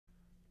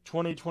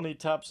2020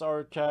 Topps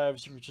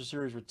Archives Signature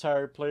Series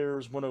Retired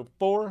Players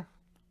 104.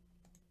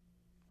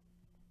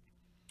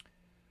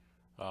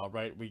 All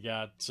right, we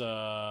got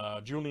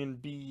Julian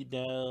B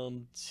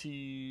down to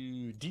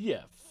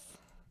DF.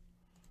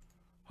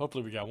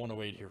 Hopefully we got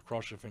 108 here.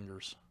 Cross your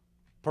fingers.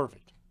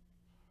 Perfect.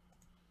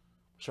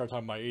 Started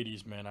talking about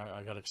 80s, man.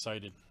 I got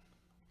excited.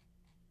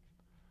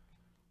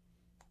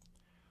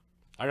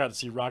 I got to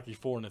see Rocky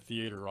 4 in the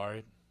theater, all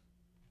right?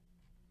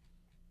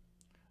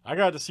 I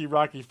got to see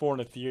Rocky 4 in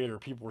the theater.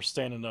 People were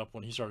standing up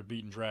when he started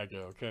beating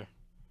Drago, okay?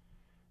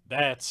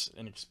 That's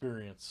an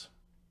experience.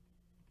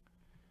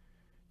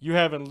 You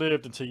haven't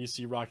lived until you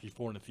see Rocky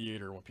 4 in the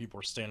theater when people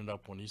are standing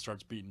up when he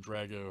starts beating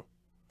Drago.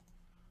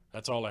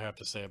 That's all I have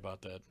to say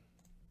about that.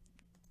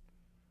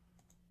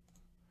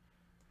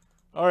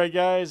 All right,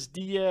 guys.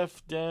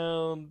 DF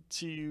down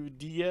to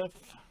DF.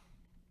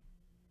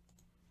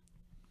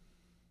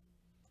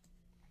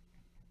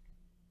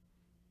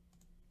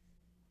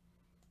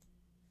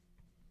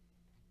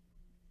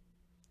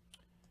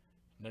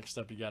 Next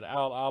up, you got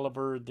Al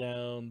Oliver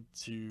down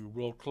to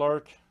Will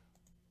Clark.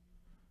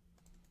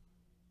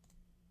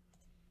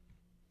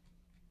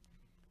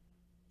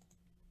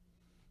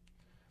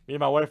 Me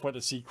and my wife went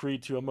to see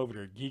Creed 2. I'm over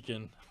there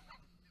geeking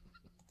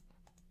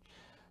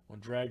when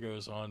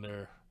Drago's on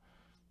there.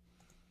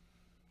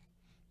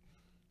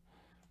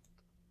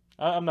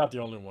 I'm not the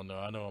only one, though.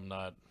 I know I'm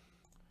not.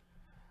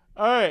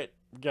 All right.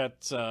 We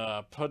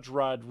got Pudge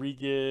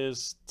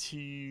Rodriguez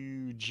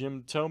to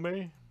Jim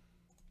Tomei.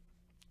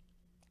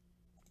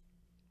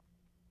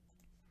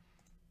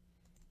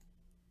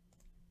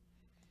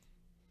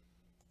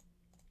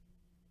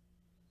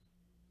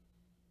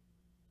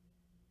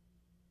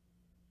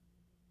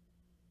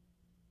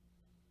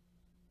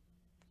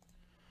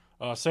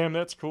 Sam,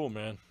 that's cool,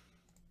 man.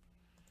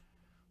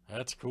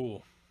 That's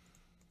cool.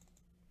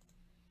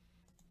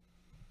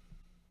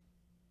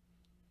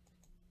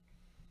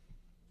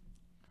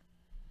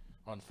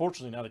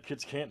 Unfortunately, now the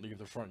kids can't leave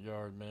the front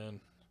yard, man.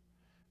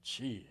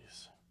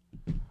 Jeez.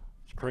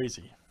 It's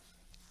crazy.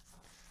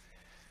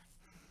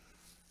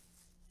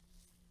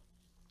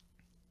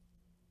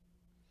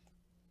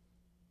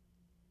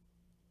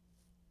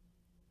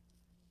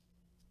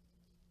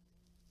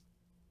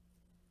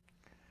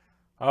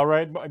 All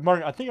right,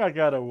 Mark. I think I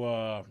got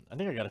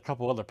a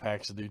couple other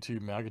packs to do too,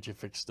 man. I'll get you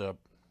fixed up.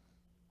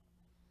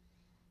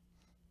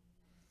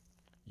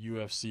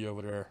 UFC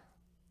over there.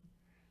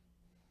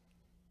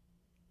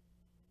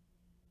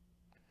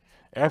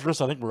 After this,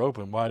 I think we're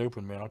open, wide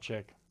open, man. I'll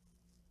check.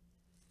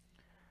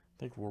 I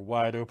think we're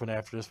wide open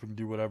after this. We can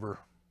do whatever.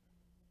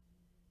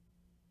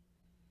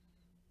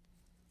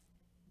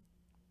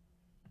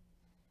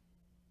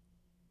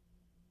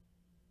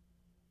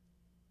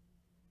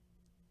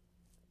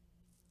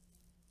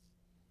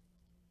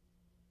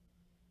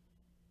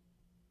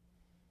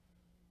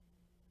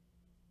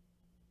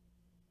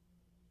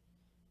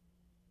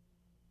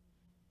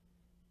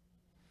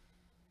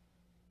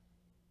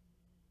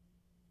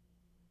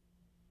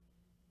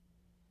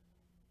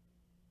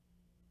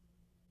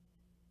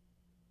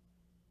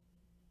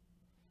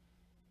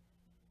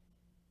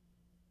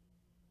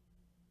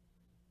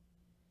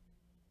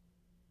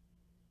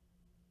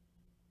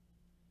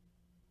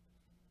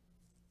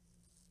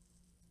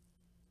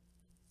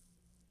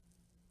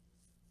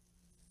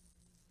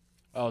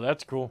 Oh,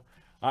 that's cool.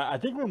 I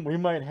think we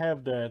might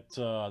have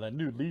that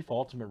new Leaf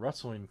Ultimate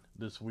Wrestling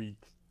this week.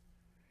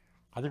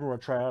 I think we're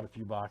gonna try out a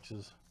few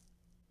boxes.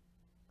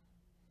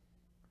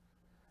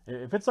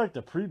 If it's like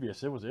the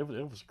previous, it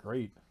was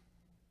great.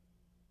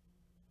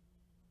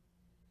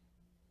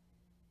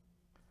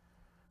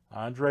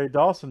 Andre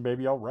Dawson,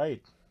 baby, all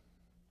right.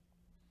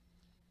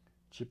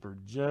 Chipper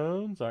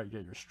Jones, all right. You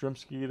got your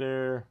Strimsky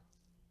there.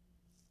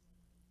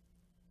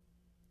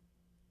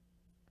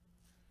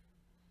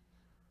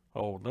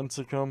 Oh,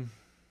 Lincecum.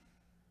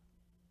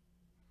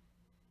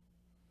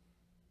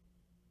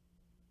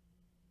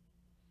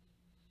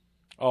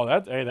 Oh,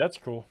 that's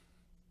cool.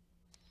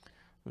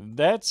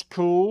 That's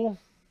cool.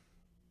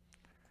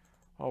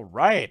 All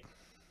right.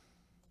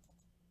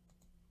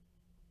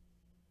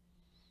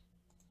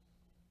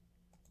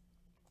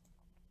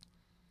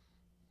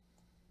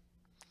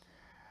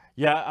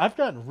 Yeah, I've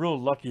gotten real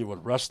lucky with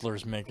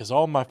wrestlers, man, because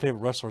all my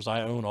favorite wrestlers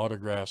I own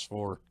autographs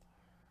for.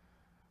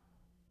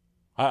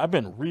 I've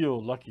been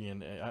real lucky,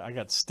 and I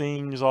got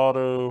Sting's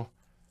auto.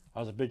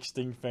 I was a big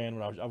Sting fan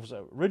when I was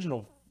an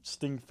original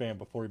Sting fan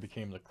before he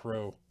became the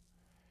Crow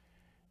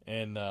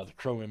and the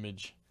Crow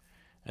image.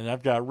 And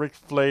I've got Ric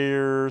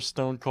Flair,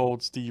 Stone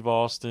Cold Steve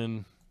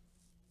Austin.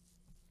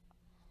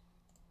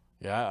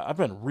 Yeah, I've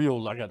been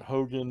real. I got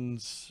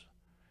Hogan's.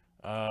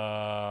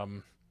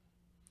 Um,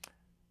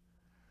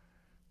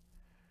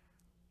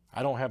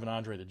 I don't have an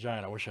Andre the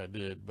Giant. I wish I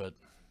did, but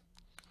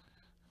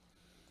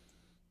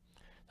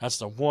that's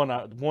the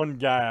one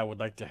guy I would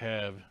like to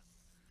have.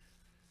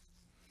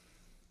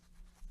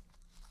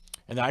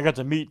 And I got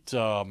to meet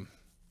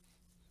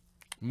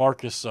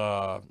Marcus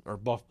or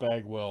Buff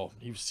Bagwell.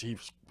 He was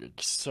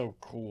so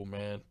cool,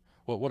 man.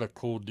 What a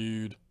cool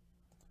dude.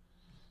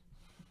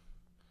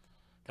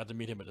 Got to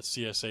meet him at the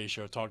CSA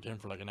show. Talked to him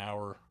for like an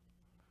hour.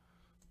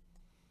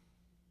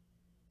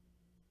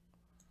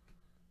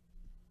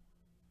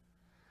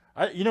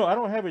 I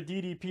don't have a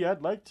DDP.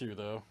 I'd like to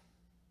though.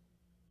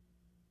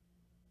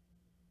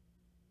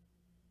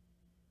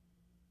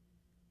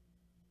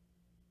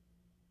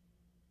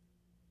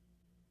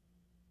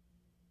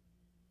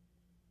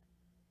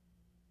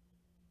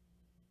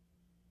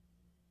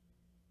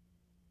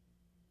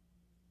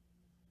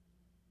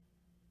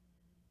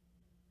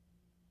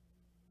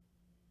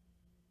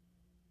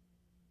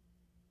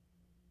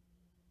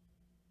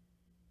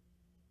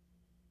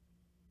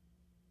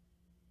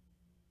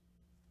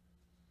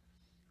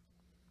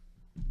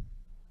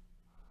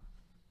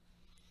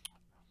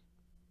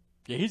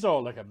 Yeah, he's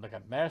all like a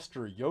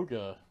master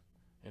yoga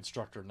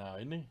instructor now,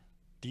 isn't he?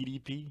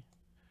 DDP,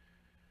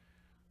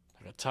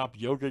 like a top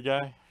yoga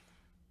guy.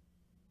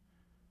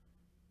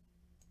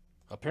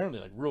 Apparently,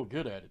 like real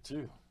good at it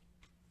too.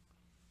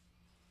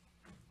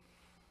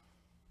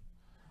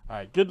 All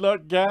right, good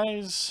luck,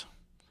 guys.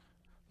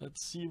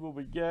 Let's see what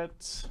we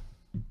get.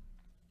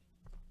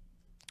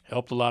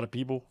 Helped a lot of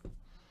people.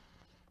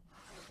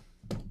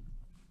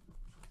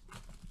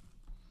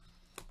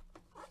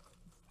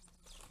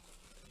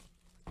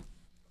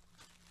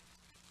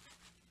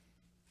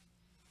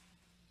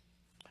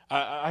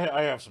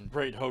 I have some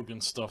great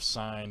Hogan stuff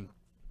signed.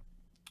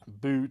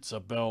 Boots, a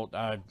belt.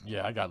 I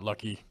got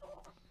lucky.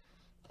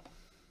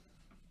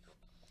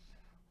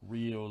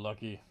 Real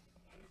lucky.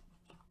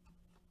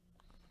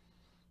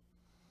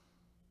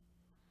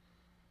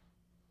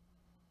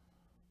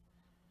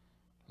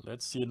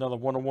 Let's see another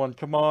 101.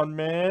 Come on,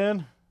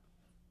 man.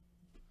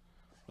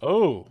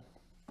 Oh.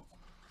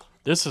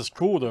 This is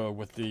cool, though,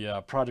 with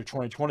the Project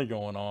 2020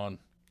 going on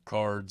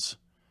cards.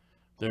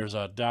 There's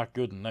Doc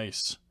Gooden.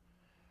 Nice.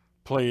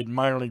 Played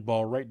minor league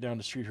ball right down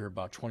the street here,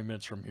 about 20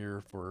 minutes from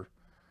here for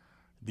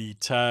the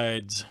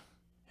Tides.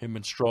 Him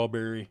and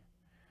Strawberry.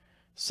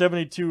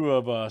 72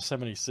 of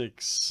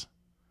 76.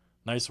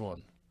 Nice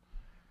one.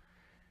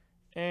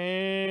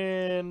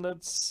 And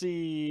let's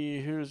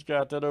see who's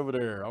got that over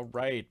there. All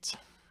right.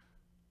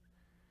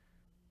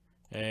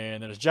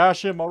 And there's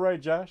Josh M. All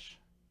right, Josh.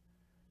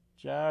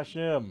 Josh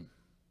M.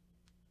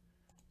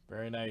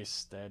 Very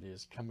nice. That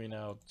is coming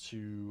out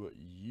to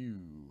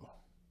you.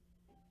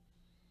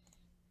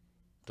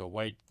 The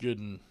White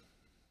Gooden.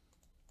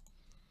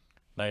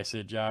 Nice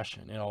hit, Josh.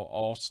 And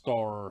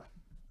all-star.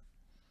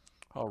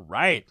 All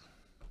right.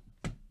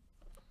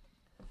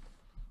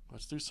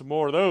 Let's do some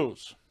more of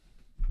those.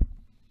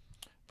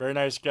 Very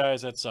nice,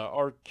 guys. That's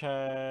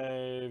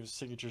Archive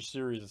Signature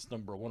Series. It's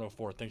number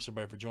 104. Thanks,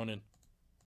 everybody, for joining.